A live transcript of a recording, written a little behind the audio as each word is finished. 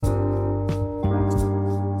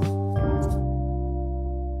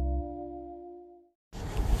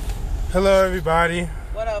Hello, everybody.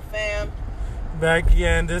 What up, fam? Back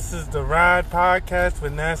again. This is the Ride Podcast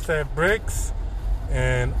with NASDAQ Bricks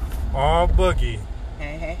and All Boogie.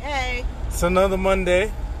 Hey, hey, hey. It's another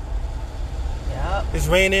Monday. Yup. It's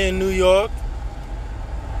raining in New York.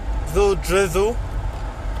 It's a little drizzle.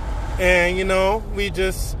 And, we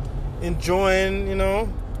just enjoying,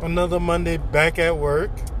 another Monday back at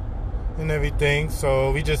work and everything.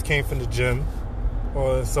 So we just came from the gym.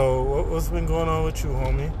 So what's been going on with you,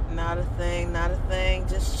 homie? Not a thing.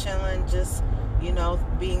 Just chilling, just,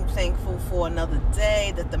 being thankful for another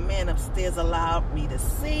day that the man upstairs allowed me to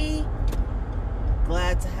see.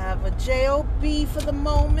 Glad to have a J.O.B. for the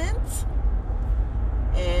moment.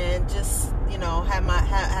 And just,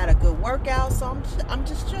 had a good workout. So I'm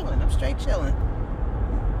just chilling. I'm straight chilling.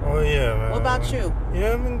 Oh, yeah, man. What about you?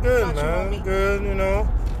 Yeah, I've been good, man. I'm good,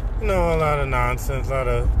 a lot of nonsense, a lot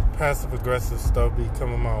of passive-aggressive stuff be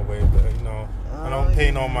coming my way, but, I don't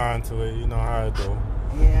pay no mind to it. You know how I do.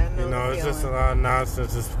 Yeah, I know it's just a lot of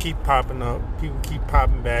nonsense. Just keep popping up. People keep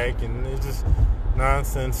popping back, and it's just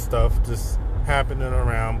nonsense stuff just happening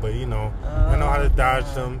around. But, I know how to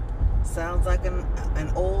dodge them. Sounds like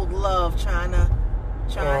an old love trying to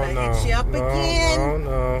hit you up again.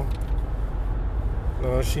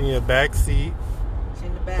 No, she need a back seat. She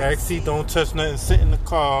in the back seat, don't touch nothing. Sit in the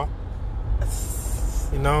car.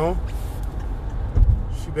 She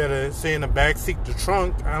better stay in the back seat, the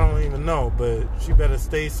trunk. I don't even know, but she better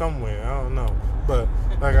stay somewhere. I don't know. But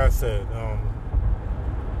like I said,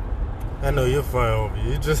 I know you're fine over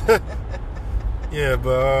you. Just yeah,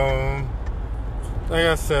 but like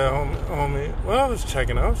I said, homie. Well, I was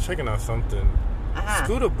checking out something. Uh-huh.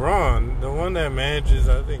 Scooter Braun, the one that manages,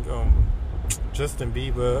 I think, Justin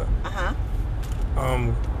Bieber. Uh-huh.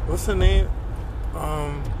 What's her name?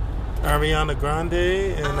 Ariana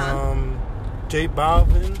Grande and J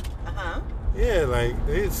Balvin. Uh-huh. Yeah, like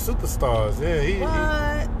they're superstars. Yeah,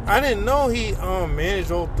 What? I didn't know he managed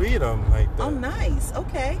all three of them like that. Oh, nice.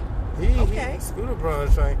 Okay. Scooter Braun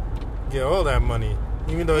is trying to get all that money,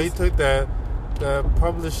 even though he took that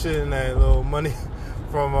publishing that little money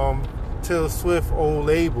from Taylor Swift old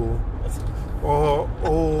label or her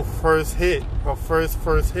old first hit, her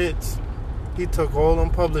first hits. He took all them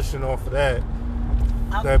publishing off of that.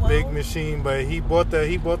 That big machine, but he bought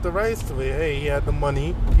the rights to it. Hey, he had the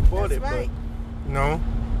money, he bought it. Right. But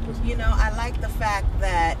I like the fact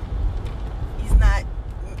that he's not,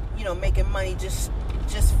 making money just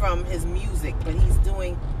from his music, but he's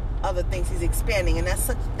doing other things. He's expanding, and that's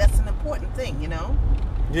an important thing,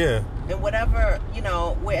 Yeah. And whatever,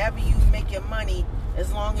 wherever you make your money,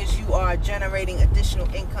 as long as you are generating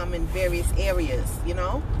additional income in various areas,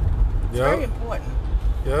 it's very important.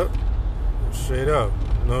 Yep. Straight up.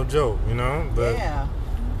 No joke, But yeah.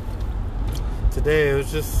 Today it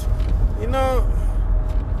was just, what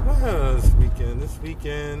happened this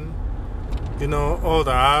weekend, all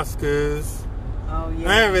the Oscars. Oh, yeah.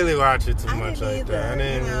 I didn't really watch it too much like that.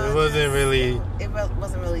 It wasn't really... It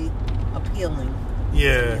wasn't really appealing to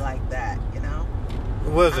me like that,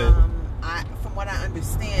 It wasn't. From what I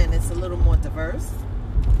understand, it's a little more diverse.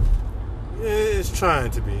 It's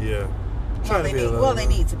trying to be, yeah. They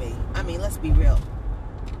need to be. I mean, let's be real.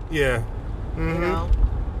 Yeah. Mm-hmm.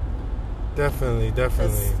 Definitely. It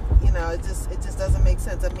just doesn't make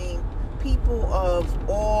sense. I mean, people of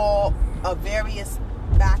various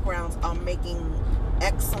backgrounds are making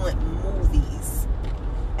excellent movies,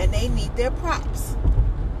 and they need their props.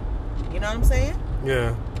 You know what I'm saying?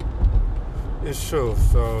 Yeah. It's true.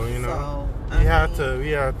 So we have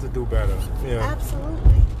to do better. Yeah.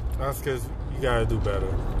 Absolutely. Oscars, you gotta do better.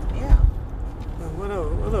 Yeah.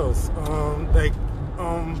 What else?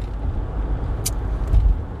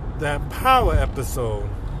 That Power episode.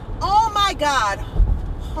 Oh my God,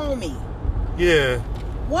 homie. Yeah.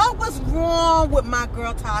 What was wrong with my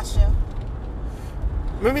girl Tasha?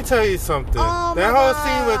 Let me tell you something. Oh that my whole God.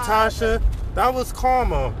 scene with Tasha, that was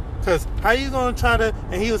karma. Cause how you gonna try to?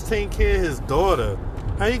 And he was taking care of his daughter.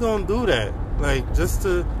 How you gonna do that? Like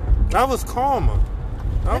that was karma.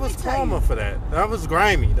 That was karma for that. That was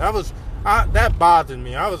grimy. That bothered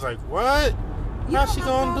me. I was like, what? How she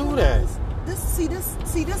gonna do that? This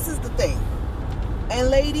is the thing. And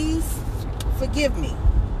ladies, forgive me.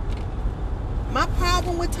 My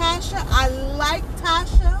problem with Tasha, I like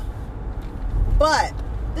Tasha, but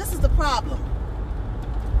this is the problem.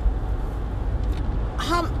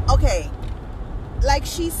 Okay.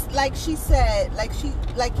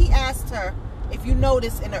 He asked her, if you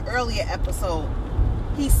notice in an earlier episode,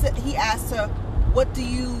 he asked her, what do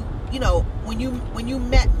you, when you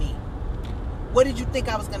met me, what did you think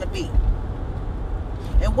I was going to be?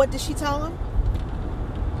 And what did she tell him?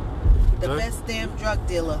 The best damn drug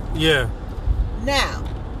dealer. Yeah. Now,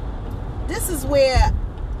 this is where,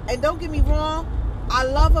 and don't get me wrong, I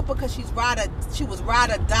love her because she was ride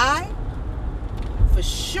or die. For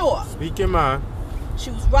sure. Speak your mind.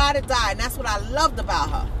 She was ride or die, and that's what I loved about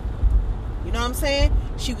her. You know what I'm saying?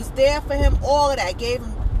 She was there for him, all of that. Gave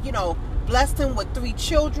him, blessed him with 3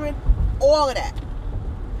 children, all of that.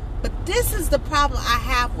 But this is the problem I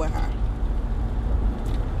have with her.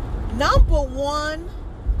 Number one,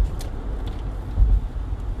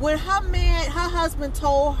 when her husband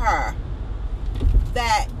told her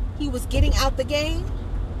that he was getting out the game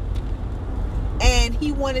and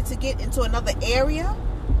he wanted to get into another area,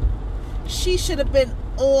 she should have been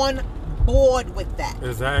on board with that.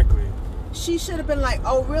 Exactly. She should have been like,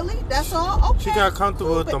 oh, really? That's all? Okay. She got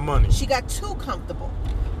comfortable with the money. She got too comfortable.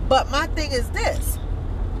 But my thing is this.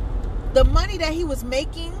 The money that he was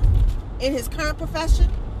making in his current profession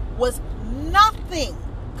was nothing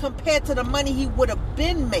compared to the money he would have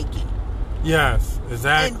been making. Yes,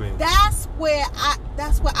 exactly. And that's where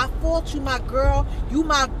I fault you, my girl. You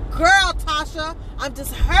my girl, Tasha. I'm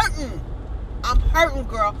just hurting. I'm hurting,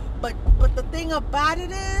 girl. But the thing about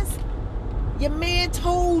it is, your man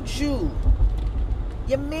told you.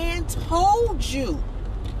 Your man told you.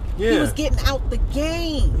 Yeah. He was getting out the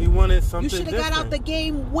game. He wanted something different. You should have got out the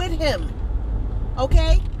game with him.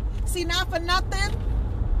 Okay? See, not for nothing,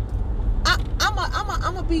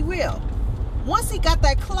 I'ma be real. Once he got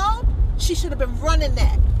that club, she should have been running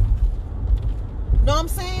that. Know what I'm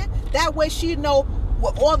saying? That way she'd know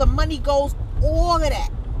where all the money goes, all of that.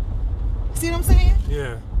 See what I'm saying?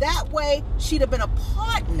 Yeah. That way she'd have been a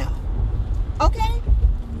partner. Okay?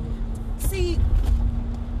 See,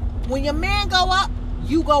 when your man go up,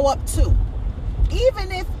 you go up too.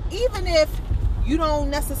 Even if you don't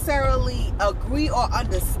necessarily agree or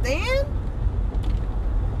understand,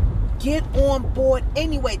 get on board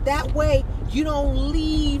anyway. That way you don't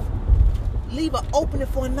leave an opening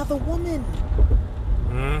for another woman.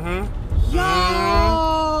 Mm-hmm. Yo.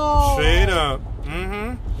 Mm-hmm. Straight up.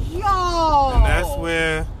 Mm-hmm. Yo. And that's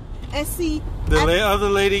where the other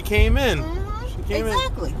lady came in. Mm-hmm. She came in.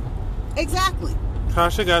 Exactly.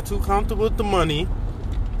 Tasha got too comfortable with the money.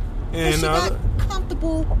 And she got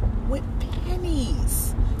comfortable with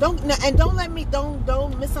pennies. Don't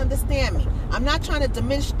misunderstand me. I'm not trying to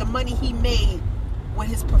diminish the money he made with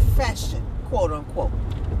his profession, quote unquote.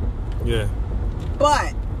 Yeah.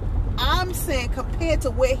 But I'm saying compared to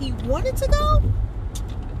where he wanted to go,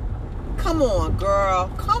 come on, girl.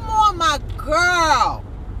 Come on, my girl.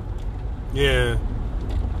 Yeah.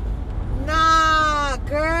 Nah,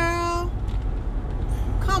 girl.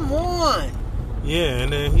 Come on. Yeah,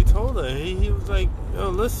 and then he told her, he was like, yo,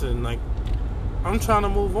 listen, like, I'm trying to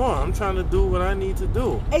move on. I'm trying to do what I need to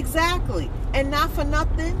do. Exactly. And not for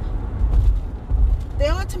nothing,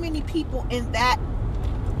 there aren't too many people in that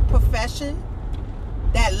profession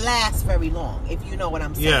that last very long, if you know what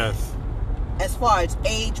I'm saying. Yes. As far as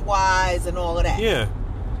age-wise and all of that. Yeah.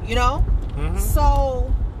 You know? Mm-hmm.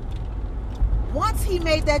 So, once he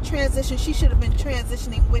made that transition, she should have been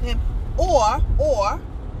transitioning with him, or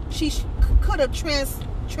she could have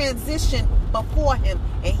transitioned before him,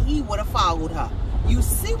 and he would have followed her. You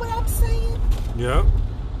see what I'm saying? Yep.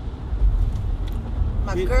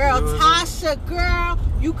 My girl, Tasha, girl,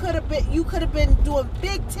 you could have been doing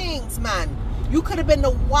big things, man. You could have been the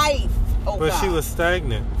wife. Oh, but God. She was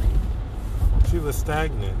stagnant.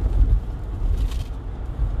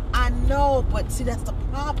 I know, but see, that's the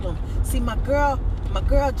problem. See, my girl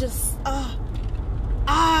just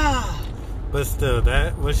But still,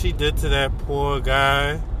 what she did to that poor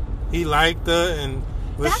guy, he liked her, and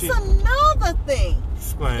that's another thing.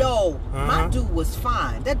 Explain. Yo, my dude was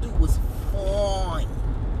fine. That dude was fine.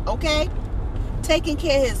 Okay? Taking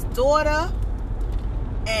care of his daughter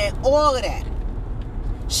and all of that.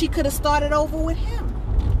 She could have started over with him.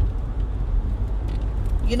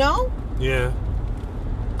 You know? Yeah.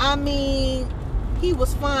 I mean, he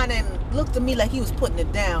was fine and looked at me like he was putting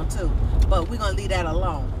it down too. But we're going to leave that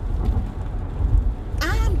alone.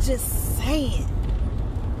 I'm just saying.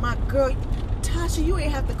 My girl, Tasha, you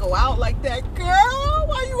ain't have to go out like that, girl.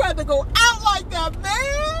 Why you have to go out like that,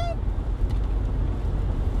 man?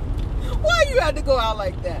 Why you had to go out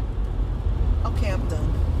like that? Okay, I'm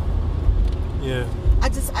done. Yeah. I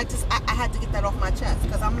had to get that off my chest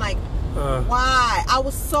because I'm like, why? I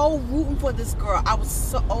was so rooting for this girl.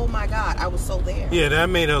 Oh my God, I was so there. Yeah, that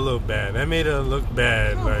made her look bad. That made her look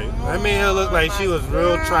bad. That made her look like she was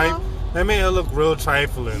real trifling. That made her look real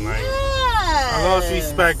trifling. Like, I lost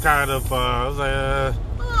respect kind of. I was like,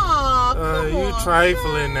 you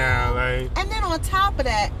trifling now. Like, and then on top of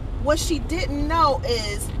that, what she didn't know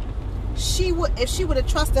is if she would have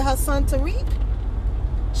trusted her son Tariq,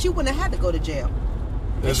 she wouldn't have had to go to jail.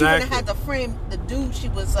 And Exactly. she wouldn't have had to frame the dude she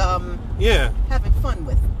was Yeah. having fun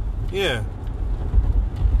with. Yeah.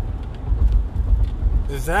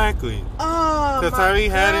 Exactly. Oh, Because Tariq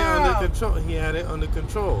had it under control. He had it under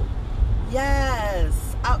control. Yes.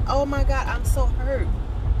 Oh my God, I'm so hurt.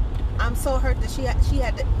 I'm so hurt that she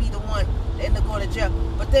had to be the one and to go to jail.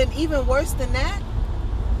 But then even worse than that,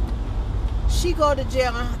 she go to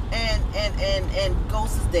jail and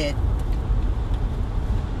Ghost is dead.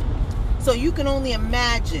 So you can only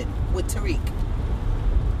imagine with Tariq.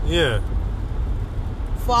 Yeah.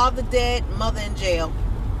 Father dead, mother in jail.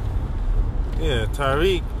 Yeah,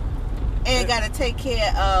 Tariq. And got to take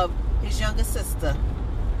care of his younger sister.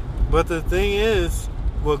 But the thing is,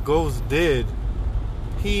 what Ghost did,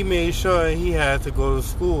 he made sure he had to go to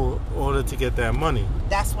school in order to get that money.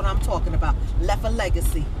 That's what I'm talking about. Left a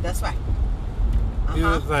legacy. That's right. He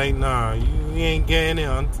was like, nah, you ain't getting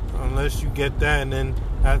it unless you get that, and then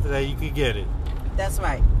after that you could get it. That's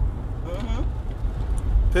right.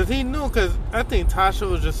 Because he knew, because I think Tasha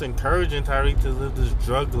was just encouraging Tariq to live this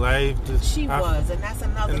drug life. She was, and that's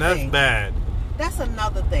another thing. And that's bad. That's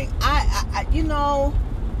another thing. I you know,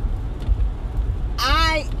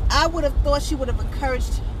 I would have thought she would have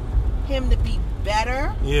encouraged him to be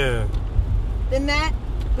better. Yeah. Than that,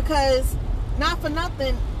 because not for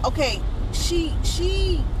nothing. Okay, she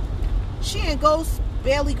and Ghost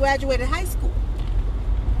barely graduated high school.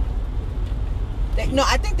 No,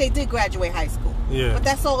 I think they did graduate high school. Yeah. But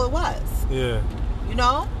that's all it was. Yeah. You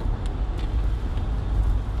know?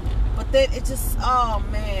 But then it just, oh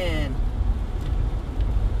man.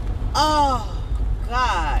 Oh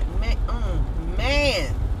God.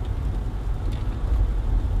 Man.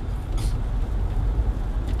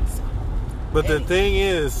 But the thing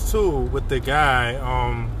is, too, with the guy,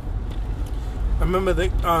 I remember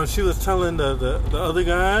she was telling the other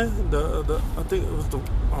guy, I think it was the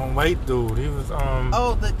white dude. He was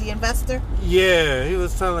the investor. Yeah, he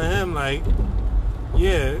was telling him like,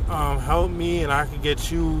 help me and I can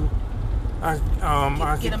get you. I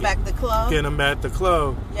get him back to the club. Get him back to the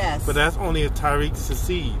club. Yes. But that's only if Tariq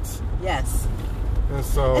succeeds. Yes. And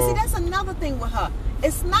so. And see, that's another thing with her.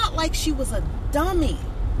 It's not like she was a dummy.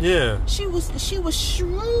 Yeah. She was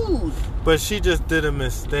shrewd. But she just did a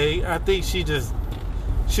mistake. I think she was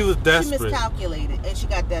desperate. She miscalculated and she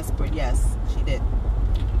got desperate. Yes, she did.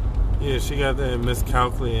 Yeah, she got that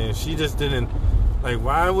miscalculated and she just didn't, like,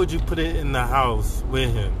 why would you put it in the house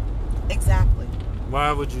with him? Exactly.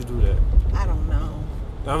 Why would you do that? I don't know.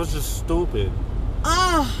 That was just stupid.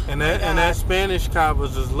 And that Spanish cop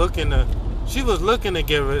was just looking to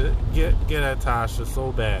get at Tasha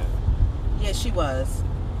so bad. Yeah, she was.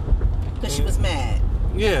 Because she was mad.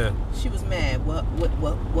 Yeah. She was mad. What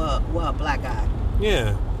a black guy.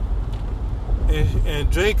 Yeah. And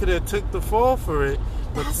Drake could have took the fall for it.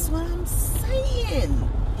 That's what I'm saying.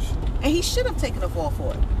 And he should have taken the fall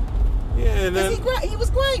for it. Yeah, and then he was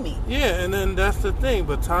grimy. Yeah, and then that's the thing.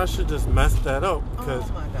 But Tasha just messed that up because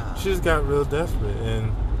she just got real desperate,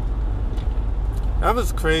 and that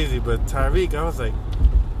was crazy. But Tariq, I was like,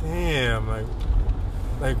 damn,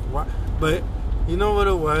 like what? But you know what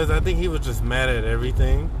it was? I think he was just mad at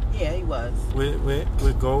everything. Yeah, he was.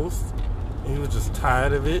 With Ghost, and he was just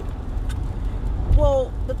tired of it.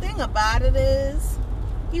 Well, the thing about it is,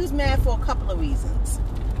 he was mad for a couple of reasons.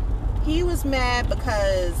 He was mad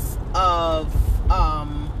because of I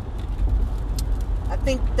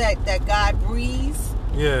think that guy Breeze.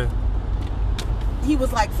 Yeah. He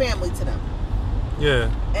was like family to them. Yeah.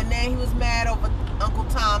 And then he was mad over Uncle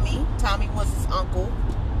Tommy. Tommy was his uncle.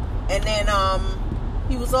 And then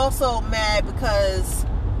he was also mad because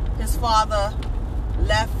his father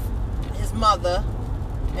left his mother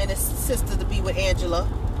and his sister to be with Angela.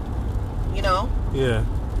 You know? Yeah.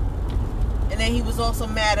 And then he was also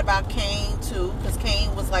mad about Kane too, because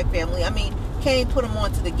Kane was like family. I mean, Kane put him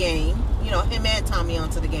onto the game. You know, him and Tommy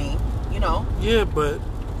onto the game. You know? Yeah, but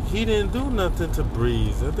he didn't do nothing to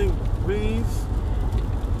Breeze. I think Breeze...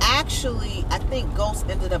 Actually, I think Ghost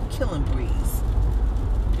ended up killing Breeze.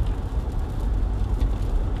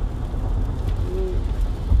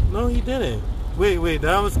 No, he didn't. Wait,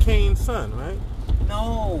 that was Kane's son, right?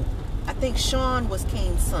 No, I think Sean was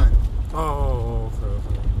Kane's son. Oh, okay.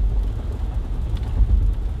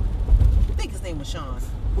 I think his name was Sean.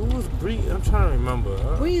 Who was Breeze? I'm trying to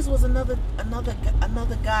remember. Breeze was another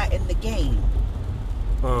guy in the game.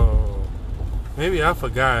 Oh, maybe I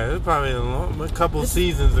forgot. It was probably a couple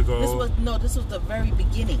seasons ago. This was the very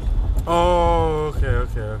beginning. Oh, okay.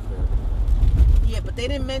 Yeah, but they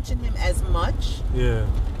didn't mention him as much. Yeah.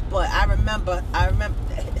 But I remember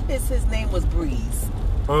his name was Breeze.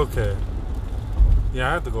 Okay. Yeah,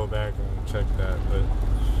 I have to go back and check that, but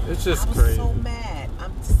it's just I was crazy. so mad.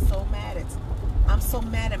 I'm so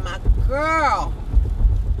mad at my girl.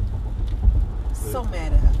 So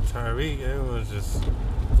mad at her. Tariq, everyone's just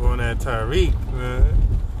going at Tariq, man,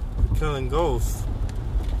 for killing ghosts.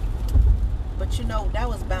 But you know, that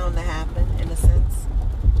was bound to happen in a sense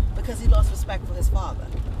because he lost respect for his father.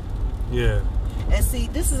 Yeah. And see,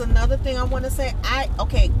 this is another thing I want to say.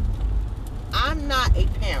 I'm not a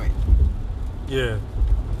parent. Yeah.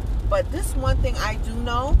 But this one thing I do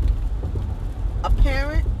know,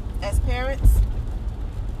 as parents,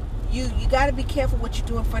 you got to be careful what you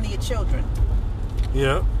do in front of your children.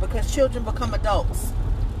 Yeah. Because children become adults.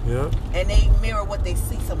 Yeah. And they mirror what they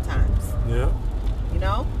see sometimes. Yeah. You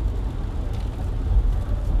know?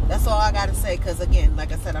 That's all I got to say because, again,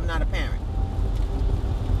 like I said, I'm not a parent.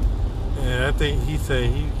 And I think he said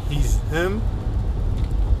he's him.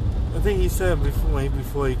 I think he said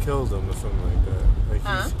before he kills him or something like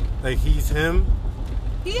that. Like he's him.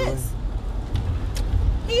 He is.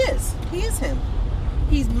 He is. He is him.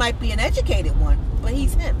 He might be an educated one, but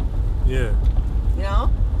he's him. Yeah. You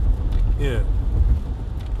know? Yeah.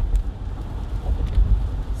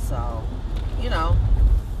 So, you know.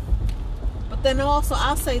 But then also,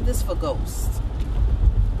 I'll say this for Ghost.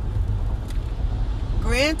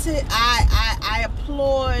 Granted, I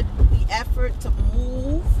applaud the effort to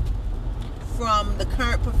move from the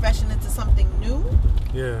current profession into something new.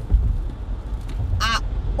 Yeah. I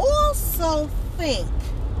also think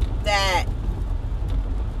that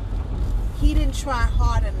he didn't try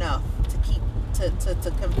hard enough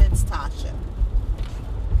to convince Tasha.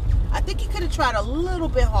 I think he could have tried a little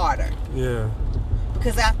bit harder. Yeah.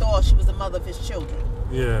 Because after all, she was the mother of his children.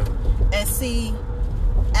 Yeah. And see,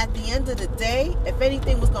 at the end of the day, if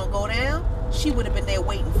anything was going to go down, she would have been there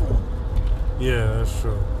waiting for him. Yeah, that's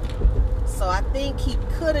true. So I think he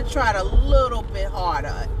could have tried a little bit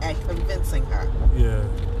harder at convincing her. Yeah.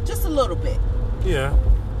 Just a little bit. Yeah.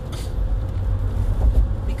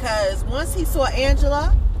 Because once he saw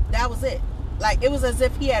Angela, that was it. Like, it was as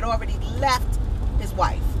if he had already left his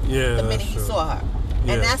wife. Yeah. The minute he true. saw her.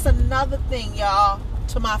 Yeah. And that's another thing, y'all,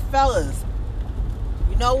 to my fellas.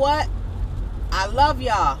 You know what? I love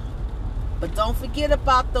y'all. But don't forget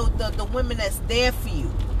about the women that's there for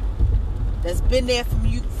you. That's been there for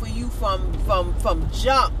you from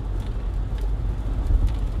jump.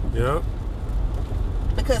 Yep.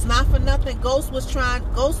 Because not for nothing, Ghost was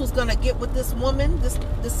gonna get with this woman, this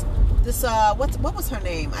what was her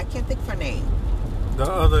name? I can't think of her name.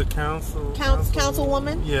 The other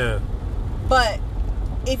councilwoman? Yeah. But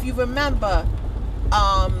if you remember,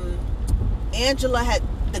 Angela had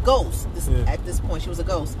the ghost. At this point, she was a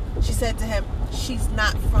ghost. She said to him, "She's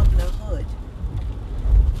not from the hood."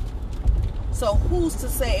 So who's to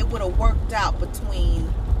say it would have worked out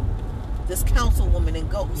between this councilwoman and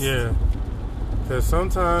Ghost? Yeah. Because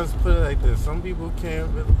sometimes, put it like this, some people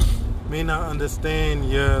may not understand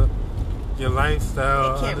your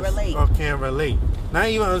lifestyle. They can't relate. Or can't relate. Not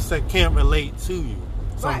even understand, can't relate to you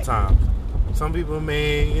sometimes. Right. Some people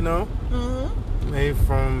may, may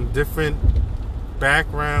from different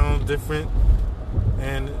backgrounds,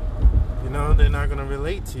 and, they're not going to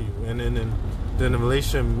relate to you. And then the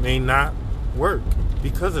relationship may not work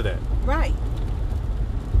because of that. Right.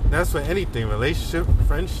 That's for anything, relationship,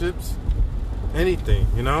 friendships, anything,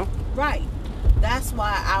 Right. That's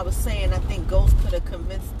why I was saying I think Ghost could have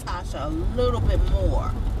convinced Tasha a little bit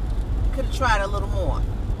more. Could have tried a little more.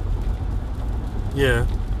 Yeah.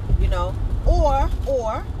 Or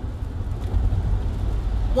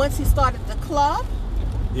once he started the club,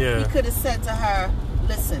 yeah, he could have said to her,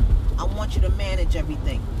 "Listen, I want you to manage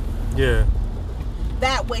everything." Yeah.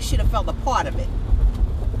 That way she'd have felt a part of it.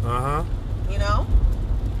 Uh-huh.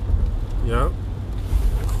 Yep.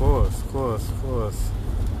 Of course.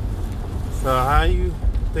 So how you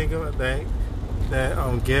think about that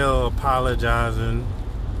Gail apologizing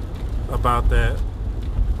about that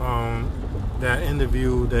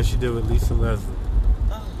interview that she did with Lisa Leslie?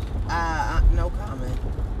 No comment.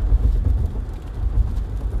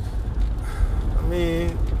 I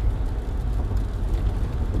mean,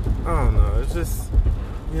 I don't know. It's just,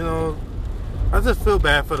 I just feel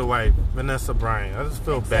bad for the wife, Vanessa Bryant. I just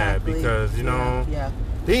feel bad because, they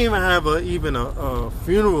didn't even have a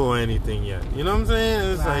funeral or anything yet. You know what I'm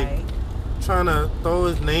saying? It's like trying to throw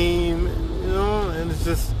his name, and it's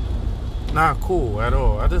just not cool at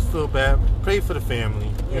all. I just feel bad. Pray for the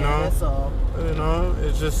family, that's all.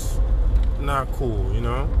 It's just not cool,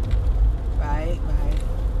 Right.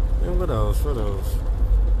 And what else? What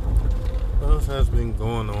else has been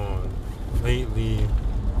going on lately?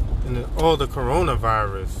 And all the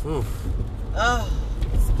coronavirus. Oof.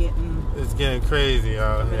 It's getting crazy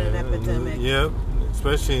out here. An epidemic. Yep,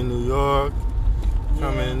 especially in New York.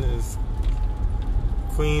 Coming is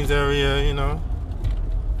Queens area, you know,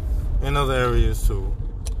 and other areas too.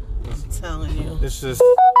 I'm telling you, it's just a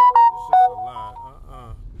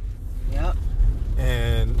lot. Yep.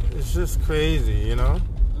 And it's just crazy, you know.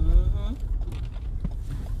 Mhm.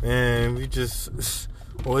 And we just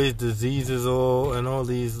all these diseases, all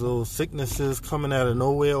these little sicknesses coming out of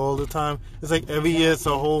nowhere all the time. It's like every year it's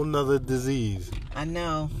a whole nother disease. I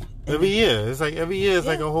know. Every year it's like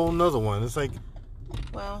a whole nother one. It's like.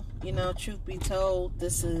 Well, you know, truth be told,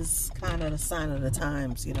 this is kind of the sign of the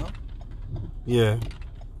times, you know? Yeah.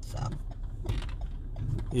 So.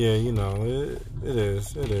 Yeah, you know, it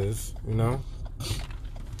is, you know?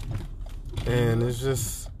 And it's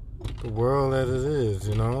just the world that it is,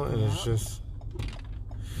 you know? And it's just,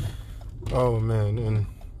 oh, man. And,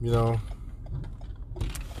 you know,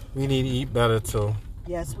 we need to eat better, too.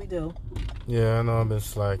 Yes, we do. Yeah, I know I've been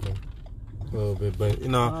slacking a little bit, but you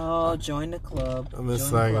know. Oh, join the club. I've been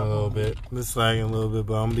slacking a little bit. But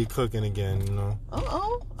I'm gonna be cooking again, you know.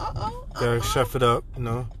 Gotta chef it up, you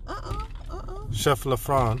know. Chef La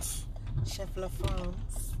France. Chef La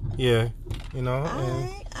France. Yeah, you know.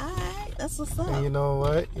 Alright, that's what's up. And you know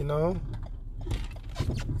what, you know.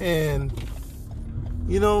 And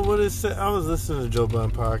you know what it said. I was listening to Joe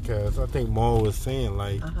Budden podcast. I think Mo was saying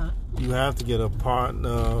like, you have to get a partner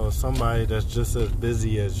or somebody that's just as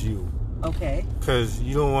busy as you. Okay. Because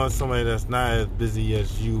you don't want somebody that's not as busy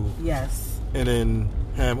as you. Yes. And then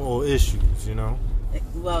have all issues, you know?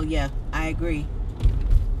 Well, yeah, I agree.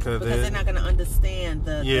 Because they're not going to understand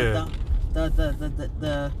the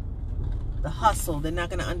hustle. They're not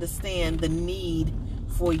going to understand the need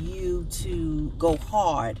for you to go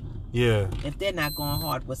hard. Yeah. If they're not going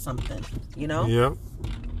hard with something, you know? Yep.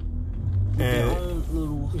 And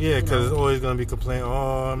because it's always gonna be complaining.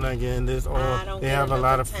 Oh, I'm not getting this. Oh, they have a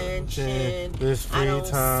lot of attention. This free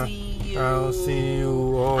time. I don't see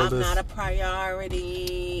you. I'm not a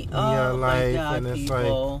priority. In your life, my God, and it's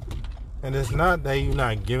people. like, and it's not that you're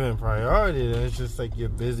not giving priority. It's just like you're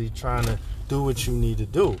busy trying to do what you need to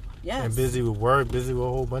do. Yes. And busy with work, busy with a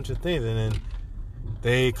whole bunch of things, and then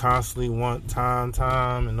they constantly want time,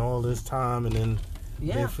 and all this time, and then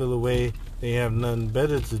they feel away. They have nothing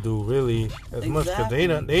better to do, really, as much, because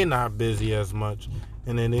they not busy as much.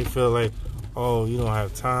 And then they feel like, oh, you don't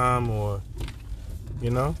have time, or, you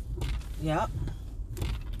know? Yep.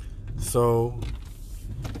 So,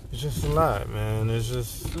 it's just a lot, man. It's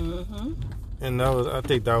just... Mm-hmm. And I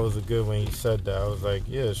think that was a good when you said that. I was like,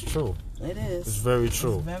 yeah, it's true. It is. It's very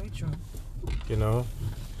true. It's very true. You know?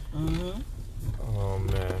 Mm-hmm. Oh,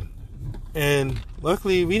 man. And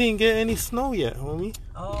luckily, we didn't get any snow yet, homie.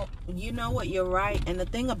 Oh, you know what? You're right. And the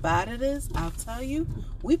thing about it is, I'll tell you,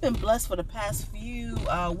 we've been blessed for the past few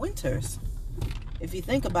winters. If you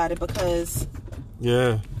think about it, because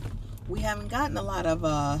we haven't gotten a lot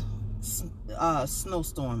of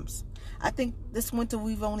snowstorms. I think this winter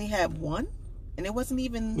we've only had one, and it wasn't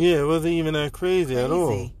even. Yeah, it wasn't even that crazy at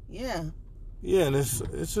all. Yeah. Yeah, and it's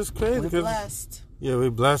just crazy. We're blessed. Yeah,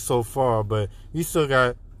 we're blessed so far, but we still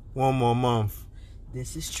got one more month.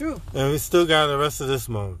 This is true. And we still got the rest of this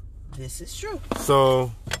month. This is true.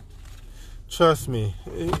 So, trust me,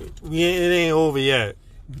 it ain't over yet.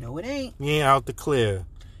 No, it ain't. We ain't out the clear.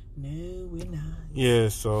 No, we're not. Yeah,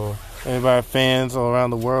 so everybody, fans all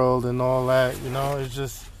around the world and all that, you know, it's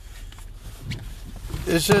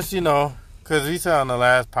just, you know, because we said on the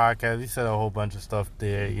last podcast, we said a whole bunch of stuff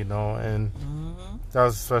there, you know, and that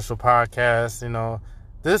was a special podcast, you know.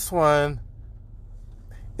 This one,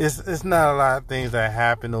 it's not a lot of things that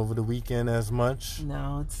happened over the weekend as much.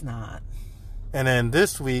 No, it's not. And then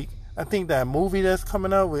this week, I think that movie that's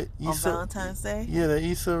coming out with Issa, on Valentine's Day. Yeah, the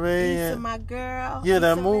Issa Rae. Issa, my girl. Yeah,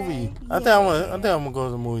 that Issa movie. Rae. I think I'm gonna go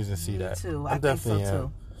to the movies and see Me that. too. I think so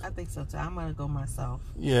too. I think so too. I'm gonna go myself.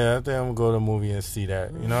 Yeah, I think I'm gonna go to the movie and see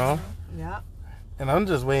that. You know. Yeah. And I'm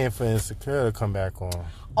just waiting for Insecure to come back on.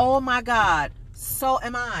 Oh my God. So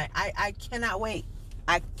am I. I cannot wait.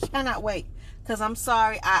 I cannot wait. Cause I'm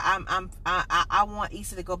sorry. I want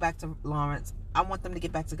Issa to go back to Lawrence. I want them to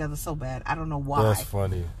get back together so bad. I don't know why. That's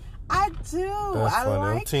funny. I do. That's funny.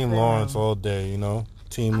 Like I'm Team them. Lawrence all day. You know,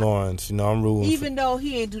 Team Lawrence. You know, I'm rooting. Even though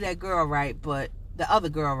he ain't do that girl right, but the other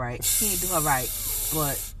girl right, he ain't do her right.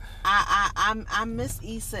 But I miss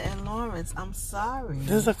Issa and Lawrence. I'm sorry.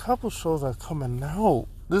 There's a couple shows that are coming out.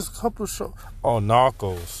 There's a couple shows. Oh,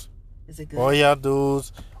 Narcos. Is it good? All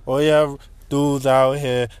y'all dudes out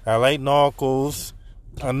here, I like Narcos.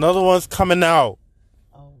 Another one's coming out.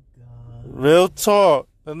 Oh God. Real talk.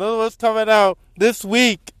 Another one's coming out this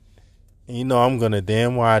week. And you know I'm gonna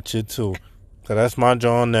damn watch it too. Because that's my joint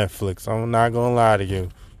on Netflix. I'm not going to lie to you.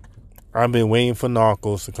 I've been waiting for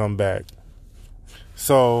Narcos to come back.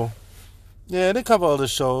 So, yeah, they cover other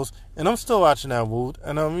shows. And I'm still watching that Wu.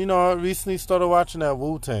 And, I recently started watching that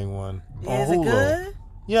Wu-Tang one on Hulu. Is it good?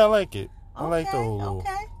 Yeah, I like it. I like the Hulu.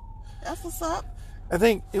 Okay. That's what's up. I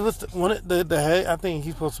think it was the head. I think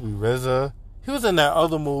he's supposed to be RZA. He was in that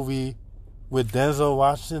other movie with Denzel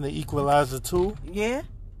Washington, The Equalizer 2. Yeah.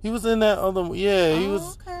 He was in that other. Yeah, he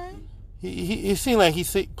was. Okay. He seemed like he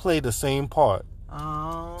played the same part.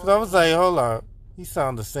 Oh. So I was like, hold on. He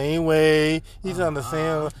sounded the same way. He sounded the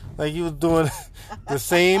same. Like he was doing the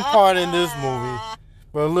same part in this movie,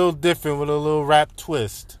 but a little different with a little rap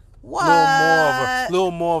twist. What? A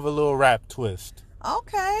little more of a little rap twist.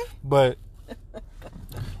 Okay. But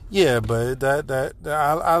yeah, but that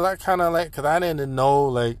I kind of like, because I didn't know,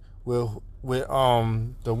 like, with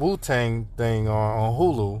the Wu-Tang thing on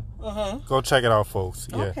Hulu. Uh-huh. Go check it out, folks.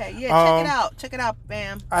 Yeah. Okay, yeah, check it out,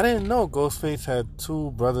 bam. I didn't know Ghostface had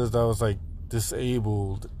two brothers that was like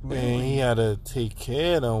disabled, and he had to take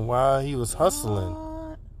care of them while he was hustling.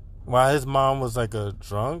 What? While his mom was like a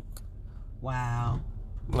drunk. Wow.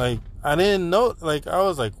 Like, I didn't know. Like, I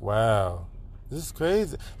was like, wow, this is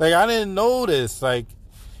crazy. Like, I didn't know this. Like,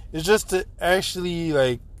 it's just to actually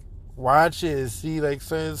like watch it and see like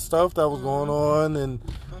certain stuff that was going on and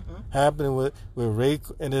happening with Ray,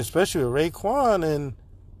 and especially with Raekwon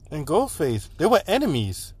and Ghostface. They were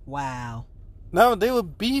enemies. Wow. Now they were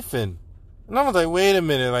beefing, and I was like, wait a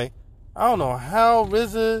minute. Like, I don't know how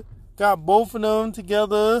RZA got both of them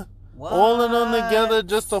together, all of them together,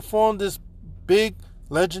 just to form this big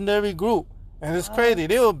legendary group. And it's crazy.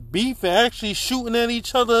 They were beefing, actually shooting at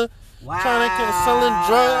each other. Wow. Trying to get selling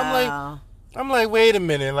drugs. I'm like, wait a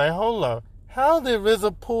minute. Like, hold up. How did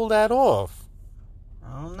RZA pull that off?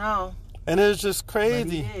 I don't know. And it was just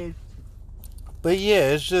crazy. But he did. But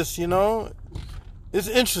yeah, it's just, it's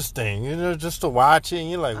interesting, just to watch it.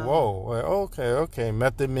 And you're like, whoa. Like, okay.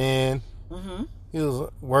 Method Man. Mm-hmm. He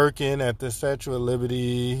was working at the Statue of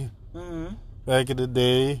Liberty back in the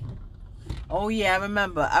day. Oh, yeah, I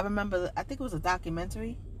remember. I think it was a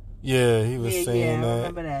documentary. Yeah, he was saying that. I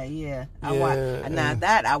remember that, yeah. I watched. Now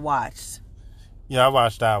that I watched. Yeah, I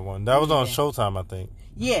watched that one. That was on Showtime, I think.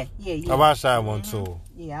 Yeah. I watched that one, too.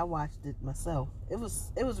 Yeah, I watched it myself. It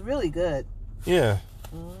was really good. Yeah.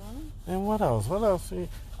 And what else?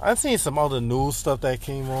 I seen some other news stuff that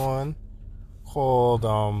came on called,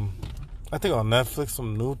 I think on Netflix,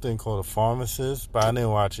 some new thing called The Pharmacist, but I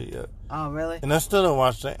didn't watch it yet. Oh, really? And I still didn't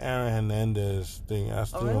watch the Aaron Hernandez thing. I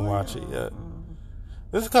still didn't watch it yet.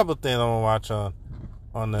 There's a couple of things I'm gonna watch on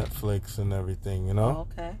Netflix and everything,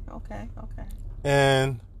 Okay.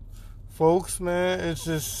 And folks, man, it's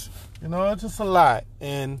just it's just a lot.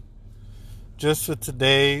 And just for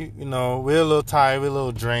today, we're a little tired, we're a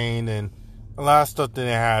little drained, and a lot of stuff didn't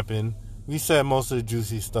happen. We said most of the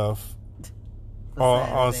juicy stuff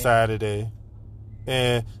on Saturday.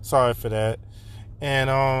 And sorry for that.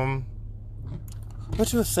 And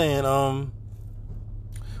what you were saying, oh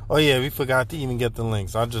yeah, we forgot to even get the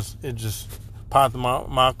links. It just popped in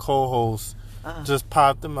my co-host just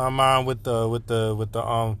popped in my mind with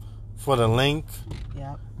the for the link.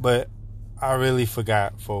 Yeah. But I really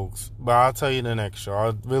forgot, folks. But I'll tell you the next show.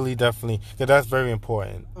 I'll really definitely, because that's very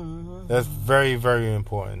important. Mm-hmm. That's very, very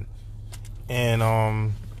important.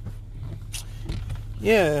 And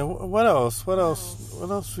yeah. What else? What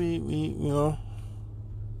else we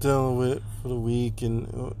dealing with for the week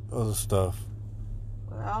and other stuff?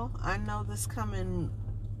 Well, I know this coming.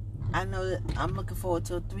 I know that I'm looking forward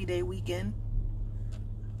to a 3-day weekend.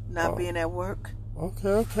 Not being at work.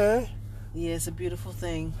 Okay. Yeah, it's a beautiful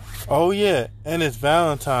thing. Oh yeah, and it's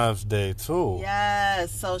Valentine's Day too.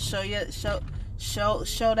 Yes, so show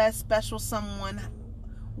that special someone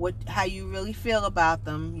how you really feel about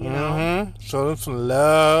them. You know, show them some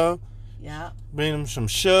love. Yeah. Bring them some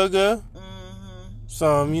sugar.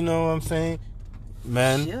 Some, you know what I'm saying,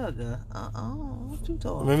 men. Sugar. What you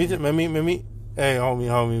talking? Let me. Hey,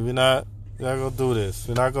 homie, we're not gonna do this.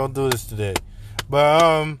 We're not gonna do this today.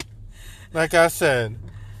 But like I said,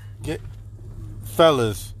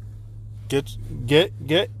 fellas, get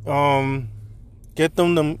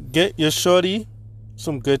your shorty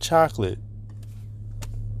some good chocolate.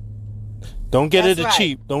 Don't get it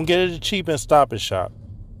cheap. Don't get it cheap and Stop and Shop.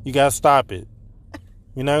 You gotta stop it.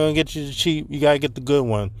 You're not gonna get you the cheap. You gotta get the good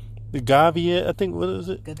one. The Gavia, I think. What is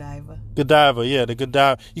it? Godiva. Yeah, the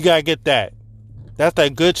Godiva. You gotta get that. That's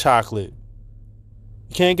that good chocolate.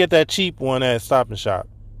 You can't get that cheap one at Stop and Shop.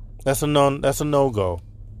 That's a no-go.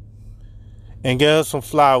 And get her some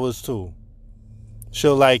flowers too.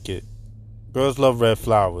 She'll like it. Girls love red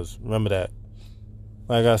flowers. Remember that.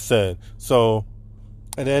 Like I said. So,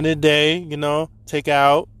 at the end of the day, you know, take her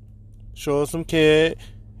out. Show her some kid.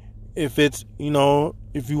 If it's, you know,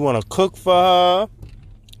 if you want to cook for her,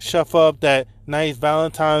 chef up that nice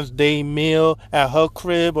Valentine's Day meal at her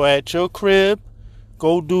crib or at your crib,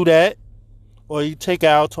 go do that. Or you take her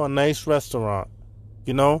out to a nice restaurant.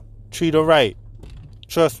 You know, treat her right.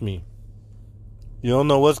 Trust me. You don't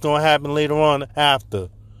know what's going to happen later on after.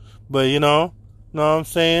 But, you know what I'm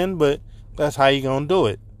saying? But that's how you going to do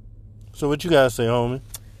it. So what you got to say, homie?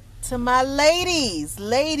 To my ladies,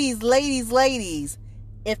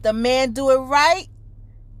 if the man do it right,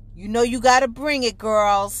 you know you got to bring it,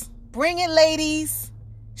 girls. Bring it, ladies.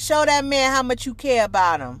 Show that man how much you care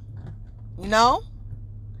about him. You know?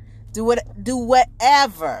 Do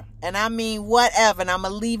whatever. And I mean whatever. And I'm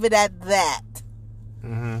going to leave it at that.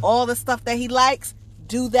 Mm-hmm. All the stuff that he likes,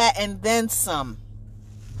 do that and then some.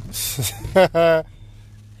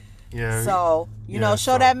 Yeah. So, you know,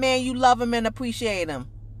 show that man you love him and appreciate him.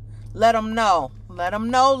 Let him know. Let him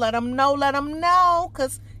know.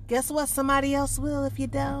 Because guess what? Somebody else will if you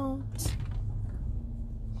don't.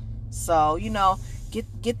 So, you know,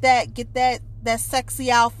 get that sexy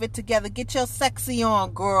outfit together. Get your sexy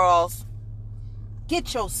on, girls.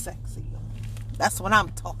 Get your sexy on. That's what I'm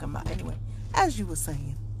talking about anyway. As you were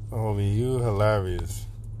saying. Homie, you hilarious.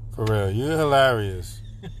 For real, you hilarious.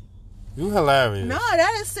 You hilarious. No,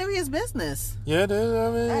 that is serious business. Yeah, that is.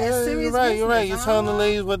 I mean, that is serious you're right. business. You're right. You're telling the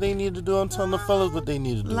ladies what they need to do. I'm telling the fellas what they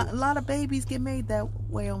need to do. A lot of babies get made that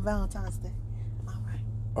way on Valentine's Day. All right.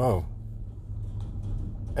 Oh.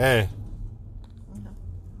 Hey.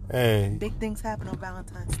 Hey. Big things happen on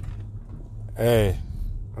Valentine's Day. Hey,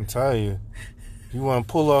 I'm telling you. You want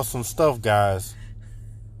to pull off some stuff, guys.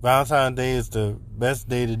 Valentine's Day is the best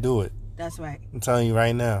day to do it. That's right. I'm telling you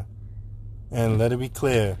right now. And let it be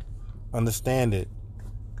clear. Understand it.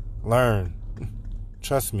 Learn.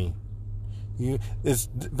 Trust me. It's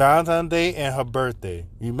Valentine's Day and her birthday.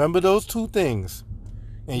 Remember those two things.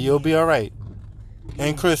 And you'll be all right.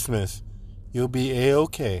 And Christmas. You'll be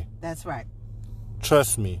A-okay. That's right.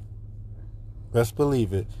 Trust me. Best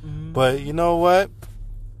believe it. Mm-hmm. But you know what?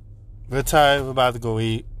 We're tired. We're about to go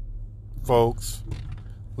eat. Folks.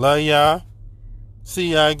 Love y'all.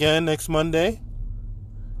 See y'all again next Monday.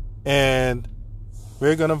 And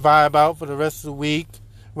we're going to vibe out for the rest of the week.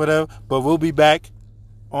 Whatever. But we'll be back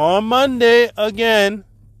on Monday again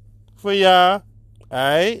for y'all.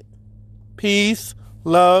 Alright? Peace,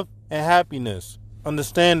 love, and happiness.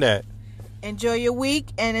 Understand that. Enjoy your week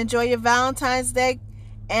and enjoy your Valentine's Day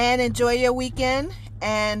and enjoy your weekend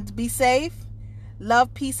and be safe.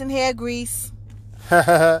 Love, peace, and hair grease.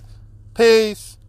 Peace.